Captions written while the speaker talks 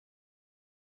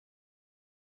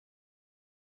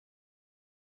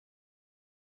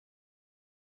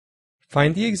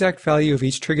Find the exact value of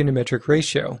each trigonometric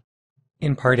ratio.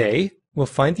 In part A, we'll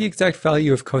find the exact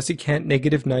value of cosecant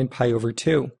negative 9 pi over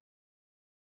 2.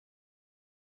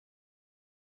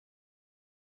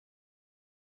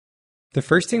 The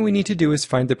first thing we need to do is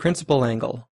find the principal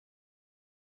angle.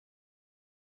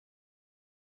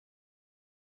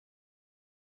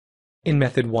 In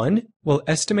method 1, we'll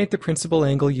estimate the principal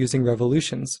angle using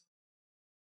revolutions.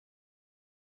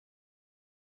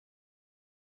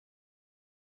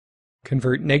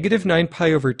 Convert negative 9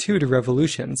 pi over 2 to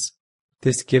revolutions.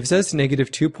 This gives us negative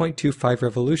 2.25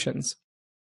 revolutions.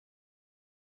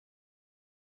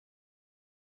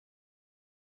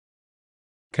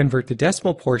 Convert the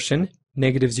decimal portion,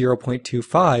 negative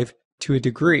 0.25, to a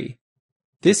degree.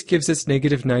 This gives us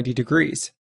negative 90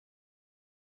 degrees.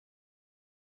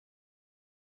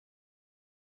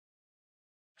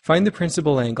 Find the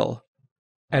principal angle.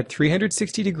 Add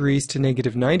 360 degrees to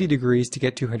negative 90 degrees to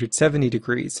get 270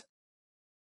 degrees.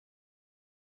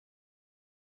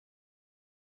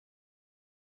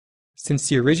 Since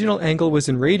the original angle was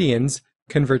in radians,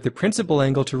 convert the principal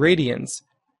angle to radians.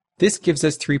 This gives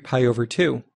us 3 pi over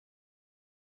 2.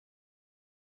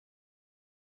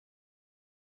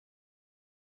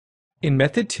 In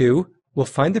method 2, we'll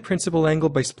find the principal angle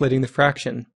by splitting the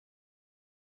fraction.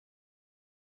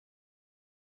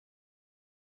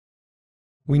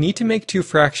 We need to make two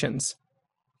fractions.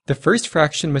 The first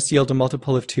fraction must yield a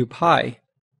multiple of 2 pi.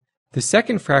 The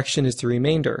second fraction is the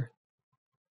remainder.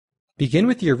 Begin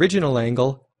with the original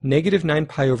angle, negative 9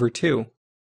 pi over 2.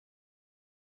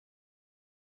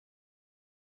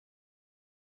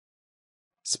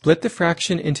 Split the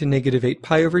fraction into negative 8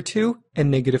 pi over 2 and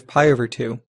negative pi over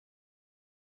 2.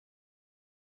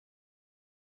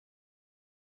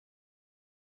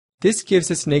 This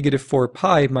gives us negative 4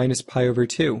 pi minus pi over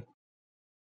 2.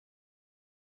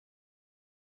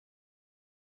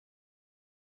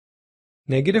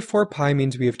 Negative 4 pi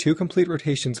means we have two complete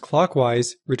rotations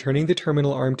clockwise, returning the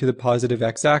terminal arm to the positive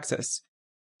x-axis.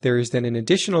 There is then an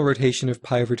additional rotation of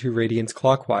pi over 2 radians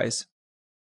clockwise.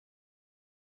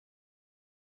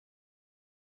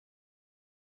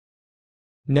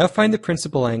 Now find the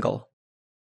principal angle.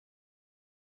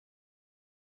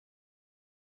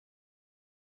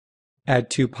 Add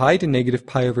 2 pi to negative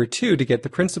pi over 2 to get the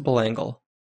principal angle.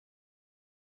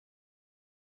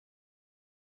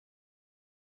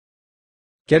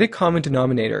 Get a common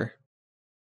denominator.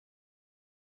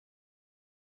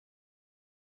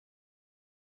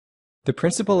 The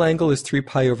principal angle is 3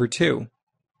 pi over 2.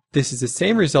 This is the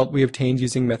same result we obtained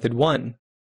using method 1.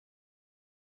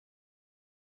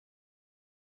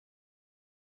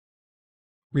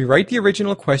 Rewrite the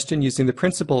original question using the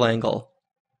principal angle.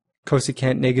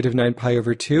 Cosecant negative 9 pi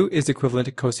over 2 is equivalent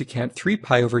to cosecant 3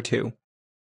 pi over 2.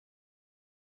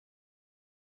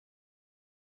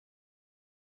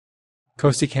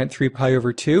 Cosecant 3 pi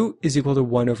over 2 is equal to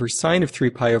 1 over sine of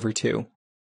 3 pi over 2.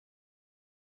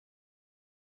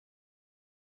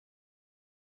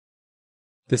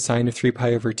 The sine of 3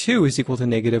 pi over 2 is equal to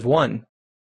negative 1.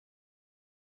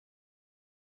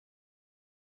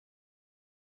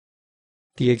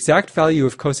 The exact value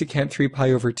of cosecant 3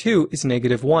 pi over 2 is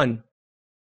negative 1.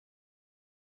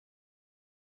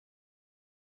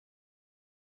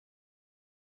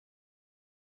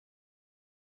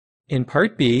 In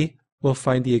part B, we'll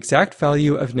find the exact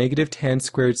value of negative tan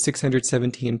squared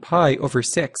 617 pi over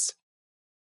 6.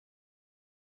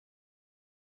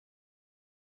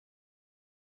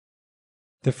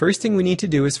 The first thing we need to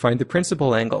do is find the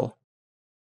principal angle.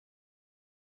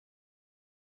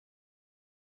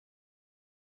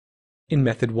 In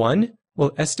method 1,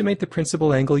 we'll estimate the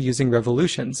principal angle using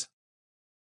revolutions.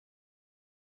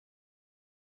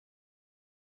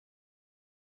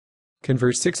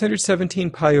 Convert 617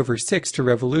 pi over 6 to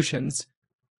revolutions.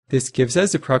 This gives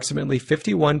us approximately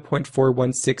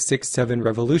 51.41667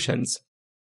 revolutions.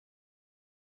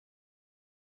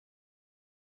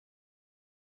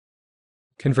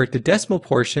 Convert the decimal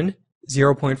portion,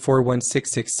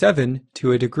 0.41667,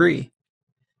 to a degree.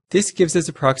 This gives us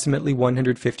approximately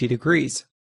 150 degrees.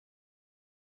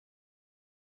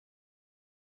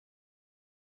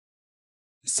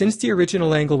 Since the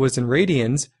original angle was in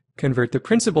radians, convert the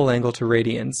principal angle to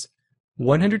radians.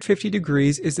 150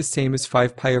 degrees is the same as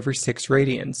 5 pi over 6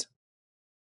 radians.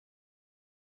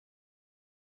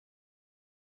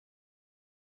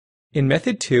 In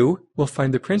method 2, we'll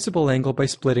find the principal angle by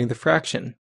splitting the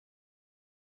fraction.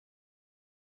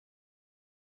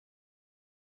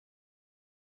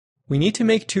 We need to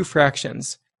make two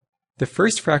fractions. The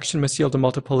first fraction must yield a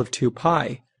multiple of 2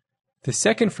 pi. The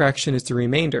second fraction is the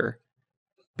remainder.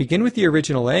 Begin with the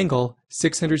original angle,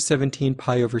 617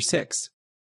 pi over 6.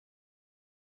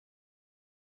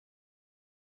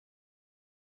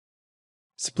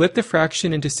 Split the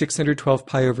fraction into 612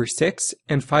 pi over 6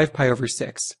 and 5 pi over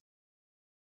 6.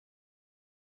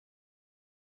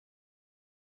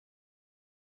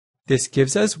 This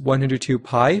gives us 102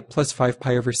 pi plus 5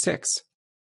 pi over 6.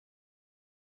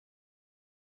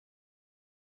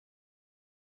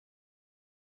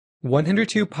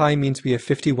 pi means we have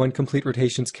 51 complete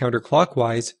rotations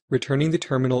counterclockwise, returning the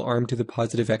terminal arm to the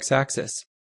positive x-axis.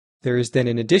 There is then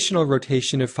an additional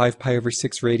rotation of 5 pi over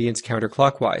 6 radians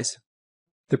counterclockwise.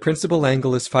 The principal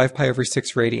angle is 5 pi over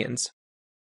 6 radians.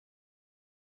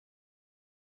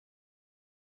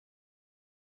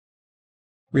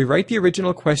 Rewrite the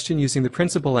original question using the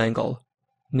principal angle.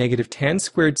 Negative tan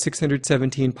squared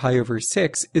 617 pi over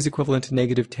 6 is equivalent to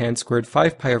negative tan squared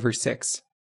 5 pi over 6.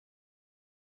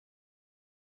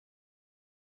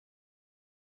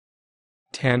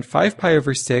 Tan 5 pi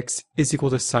over 6 is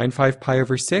equal to sine 5 pi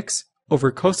over 6 over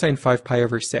cosine 5 pi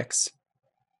over 6.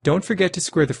 Don't forget to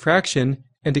square the fraction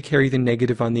and to carry the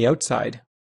negative on the outside.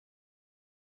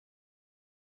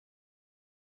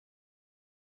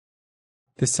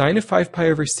 The sine of 5 pi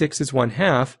over 6 is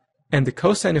 1/2, and the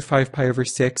cosine of 5 pi over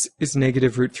 6 is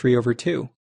negative root 3 over 2.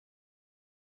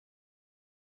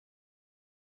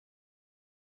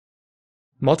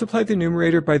 Multiply the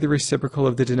numerator by the reciprocal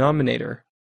of the denominator.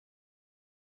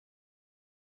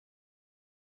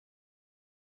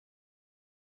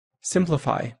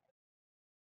 Simplify.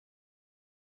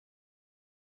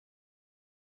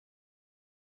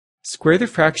 Square the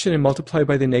fraction and multiply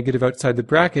by the negative outside the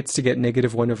brackets to get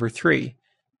negative 1 over 3.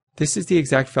 This is the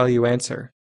exact value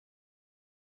answer.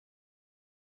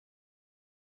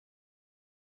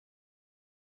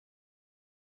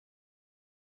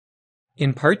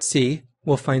 In part C,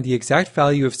 we'll find the exact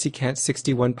value of secant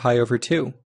 61 pi over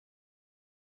 2.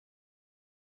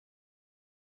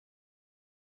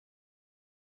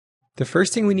 The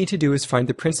first thing we need to do is find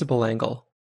the principal angle.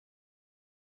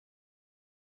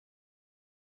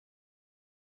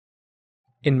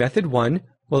 In method 1,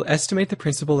 we'll estimate the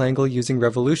principal angle using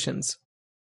revolutions.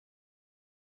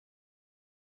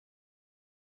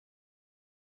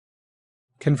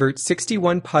 Convert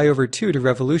 61 pi over 2 to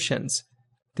revolutions.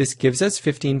 This gives us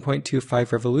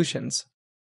 15.25 revolutions.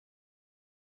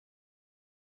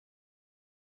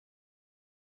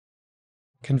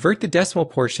 Convert the decimal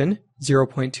portion,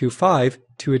 0.25,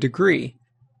 to a degree.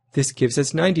 This gives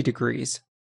us 90 degrees.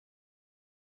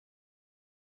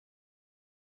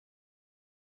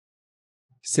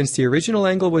 Since the original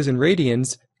angle was in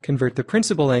radians, convert the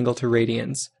principal angle to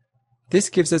radians. This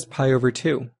gives us pi over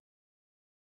 2.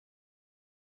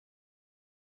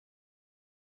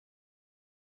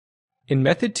 In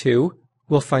method 2,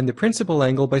 we'll find the principal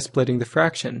angle by splitting the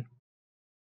fraction.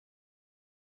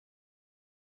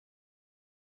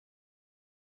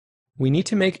 We need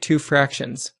to make two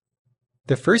fractions.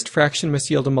 The first fraction must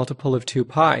yield a multiple of 2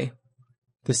 pi.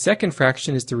 The second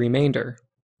fraction is the remainder.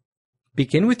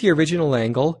 Begin with the original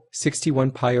angle,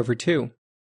 61 pi over 2.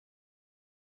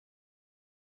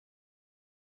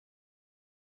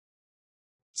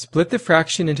 Split the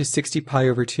fraction into 60 pi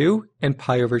over 2 and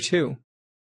pi over 2.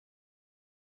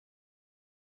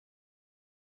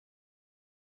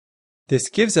 This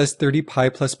gives us 30 pi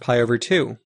plus pi over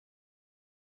 2.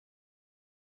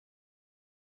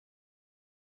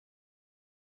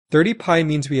 pi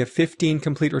means we have 15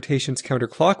 complete rotations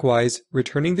counterclockwise,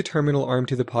 returning the terminal arm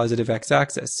to the positive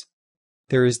x-axis.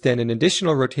 There is then an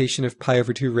additional rotation of pi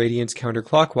over 2 radians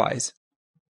counterclockwise.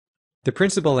 The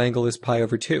principal angle is pi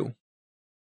over 2.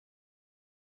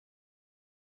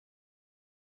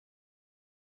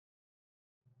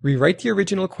 Rewrite the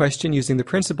original question using the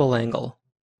principal angle.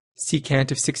 Secant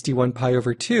of 61 pi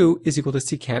over 2 is equal to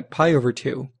secant pi over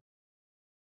 2.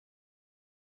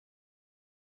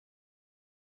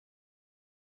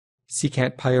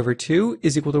 Secant pi over 2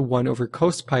 is equal to 1 over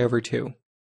cos pi over 2.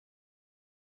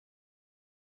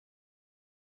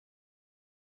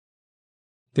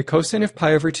 The cosine of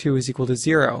pi over 2 is equal to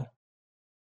 0.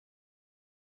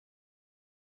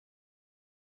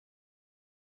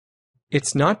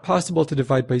 It's not possible to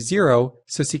divide by 0,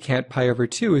 so secant pi over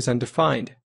 2 is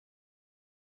undefined.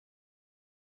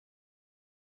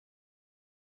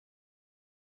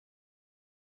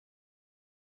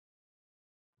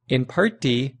 In part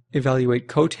D, evaluate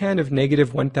cotan of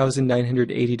negative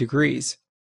 1980 degrees.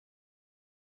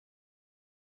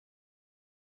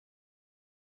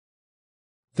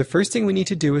 The first thing we need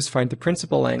to do is find the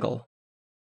principal angle.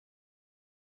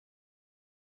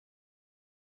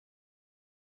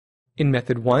 In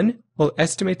method 1, we'll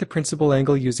estimate the principal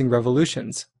angle using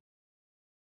revolutions.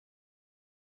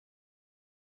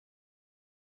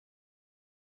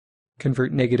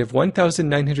 Convert negative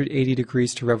 1980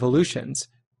 degrees to revolutions.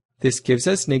 This gives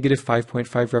us negative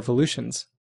 5.5 revolutions.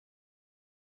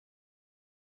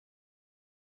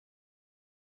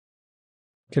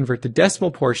 Convert the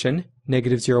decimal portion,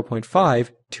 negative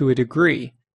 0.5, to a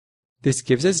degree. This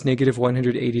gives us negative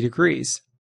 180 degrees.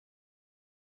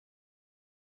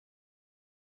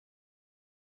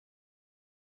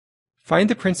 Find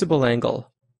the principal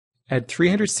angle. Add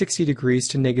 360 degrees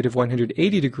to negative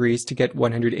 180 degrees to get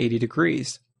 180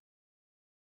 degrees.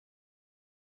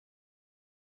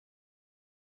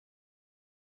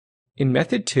 In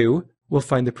method 2, we'll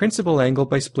find the principal angle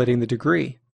by splitting the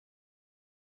degree.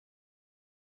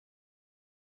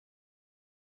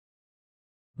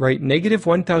 Write negative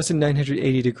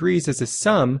 1980 degrees as a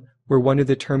sum where one of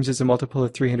the terms is a multiple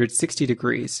of 360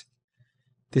 degrees.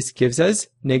 This gives us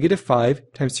negative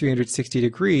 5 times 360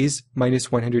 degrees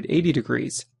minus 180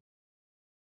 degrees.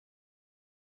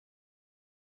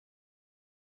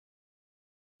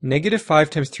 Negative 5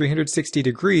 times 360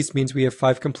 degrees means we have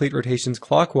 5 complete rotations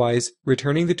clockwise,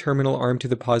 returning the terminal arm to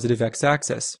the positive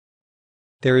x-axis.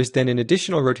 There is then an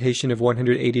additional rotation of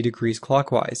 180 degrees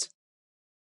clockwise.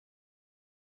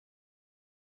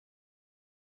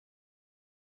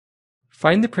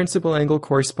 Find the principal angle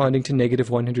corresponding to negative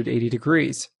 180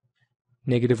 degrees.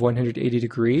 Negative 180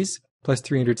 degrees plus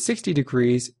 360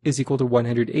 degrees is equal to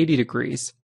 180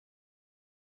 degrees.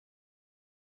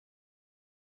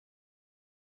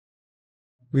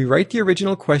 Rewrite the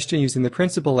original question using the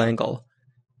principal angle.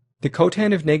 The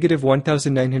cotan of negative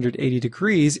 1980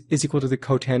 degrees is equal to the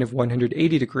cotan of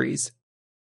 180 degrees.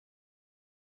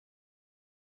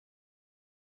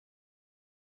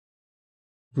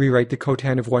 Rewrite the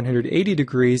cotan of 180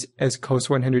 degrees as cos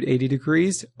 180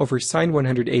 degrees over sine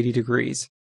 180 degrees.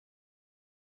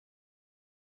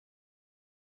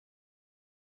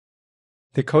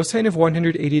 The cosine of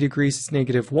 180 degrees is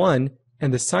negative 1,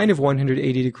 and the sine of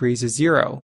 180 degrees is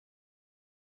 0.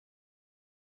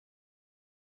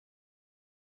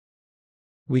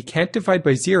 We can't divide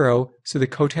by 0, so the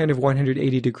cotan of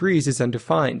 180 degrees is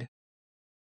undefined.